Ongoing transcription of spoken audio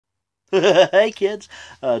Hey kids,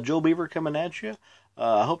 Joe Beaver coming at you.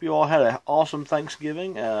 I hope you all had an awesome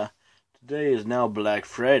Thanksgiving. Today is now Black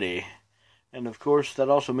Friday, and of course that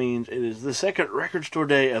also means it is the second record store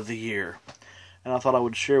day of the year. And I thought I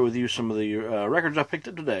would share with you some of the records I picked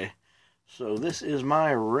up today. So this is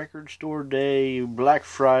my record store day Black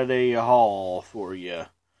Friday haul for you.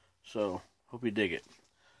 So hope you dig it.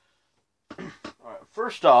 Alright,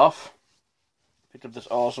 first off, picked up this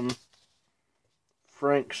awesome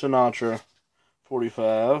Frank Sinatra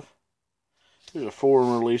 45. It was a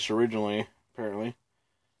foreign release originally, apparently.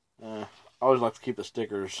 I always like to keep the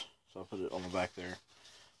stickers, so I'll put it on the back there.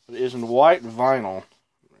 But it is in white vinyl.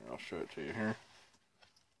 I'll show it to you here.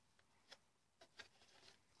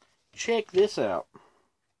 Check this out.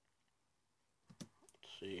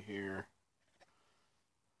 Let's see here.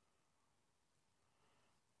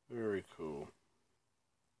 Very cool.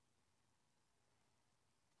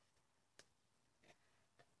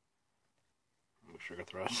 Make sure I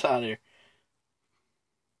got the right side here.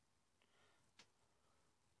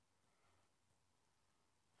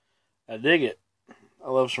 I dig it. I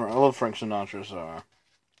love Frank Sinatra, so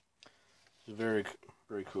it's very,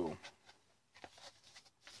 very cool.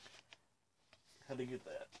 How to get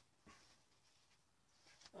that?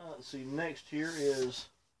 Let's see. Next here is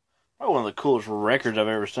probably one of the coolest records I've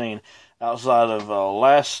ever seen outside of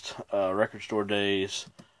last record store days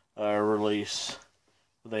release.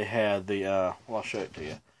 They had the well, I'll show it to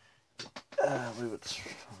you. I believe it's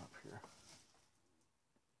up here.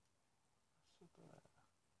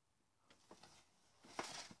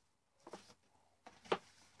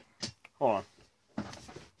 Hold on.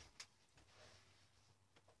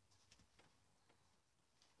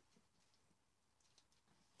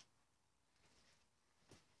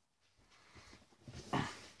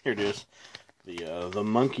 Here it is. The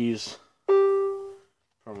Monkees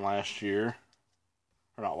from last year.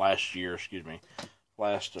 Or not last year, excuse me.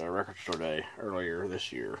 Last record store day, earlier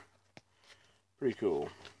this year. Pretty cool.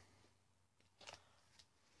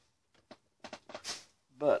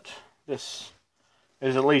 But this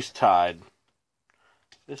is at least tied.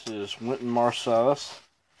 This is Wynton Marsalis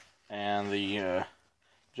and the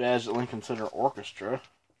Jazz at Lincoln Center Orchestra.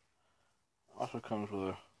 Also comes with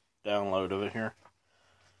a download of it here.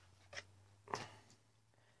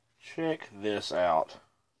 Check this out.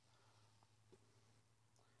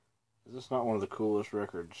 Is this not one of the coolest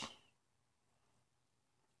records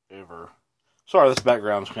ever? Sorry, this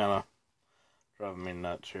background's kind of driving me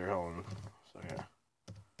nuts here. Hold on a second.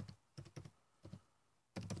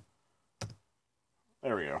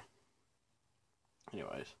 There we go.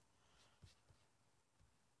 Anyways.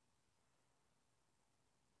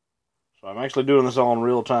 So I'm actually doing this all in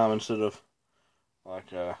real time instead of like,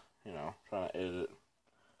 trying to edit it.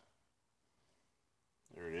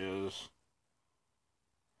 There it is.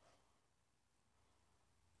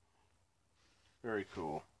 Very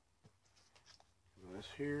cool. This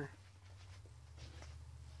here.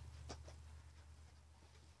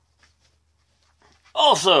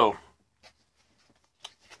 Also,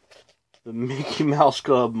 the Mickey Mouse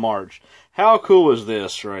Club March. How cool is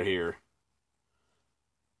this right here?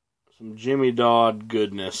 Some Jimmy Dodd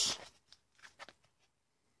goodness.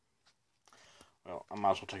 Well, I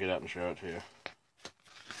might as well take it out and show it to you.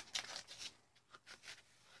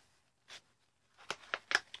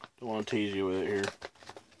 Don't want to tease you with it here.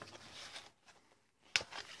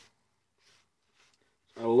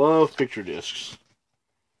 I love picture discs.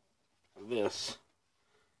 This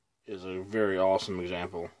is a very awesome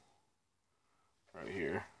example. Right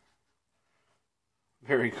here.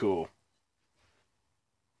 Very cool.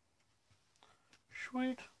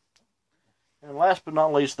 Sweet. And last but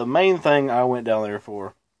not least, the main thing I went down there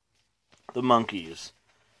for. The Monkees.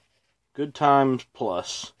 Good Times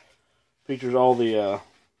Plus. Features all the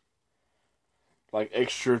like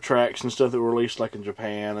extra tracks and stuff that were released like in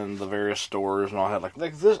Japan and the various stores and all that.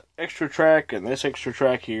 Like this extra track and this extra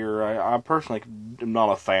track here. I personally am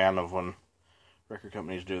not a fan of when record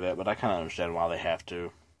companies do that, but I kind of understand why they have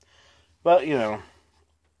to. But, either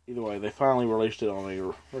way, they finally released it on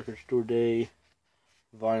a record store day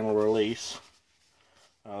vinyl release.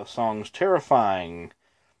 The song's Terrifying,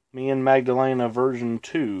 Me and Magdalena version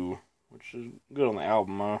 2, which is good on the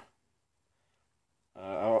album.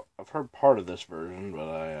 I've heard part of this version, but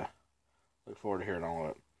I look forward to hearing all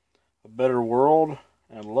of it. A Better World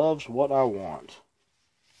and Love's What I Want.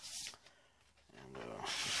 And I'll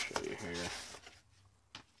show you here.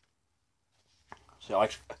 See, I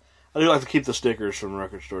do like to keep the stickers from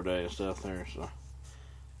record store day and stuff there, so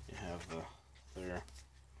you have there.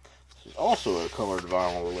 This is also a colored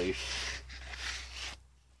vinyl release.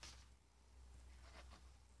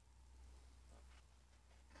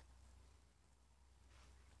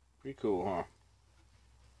 Pretty cool, huh?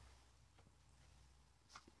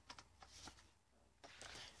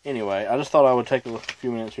 Anyway, I just thought I would take a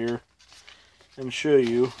few minutes here and show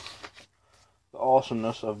you the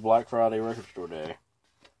awesomeness of Black Friday Record Store Day.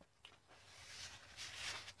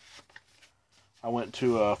 I went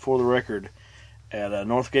to For the Record at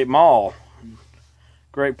Northgate Mall.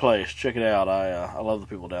 Great place. Check it out. I love the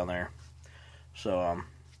people down there. So,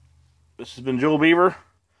 this has been Joel Beaver.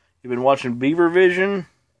 You've been watching Beaver Vision.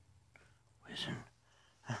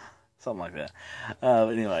 Something like that. But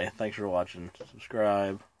anyway, thanks for watching.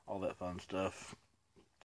 Subscribe. All that fun stuff.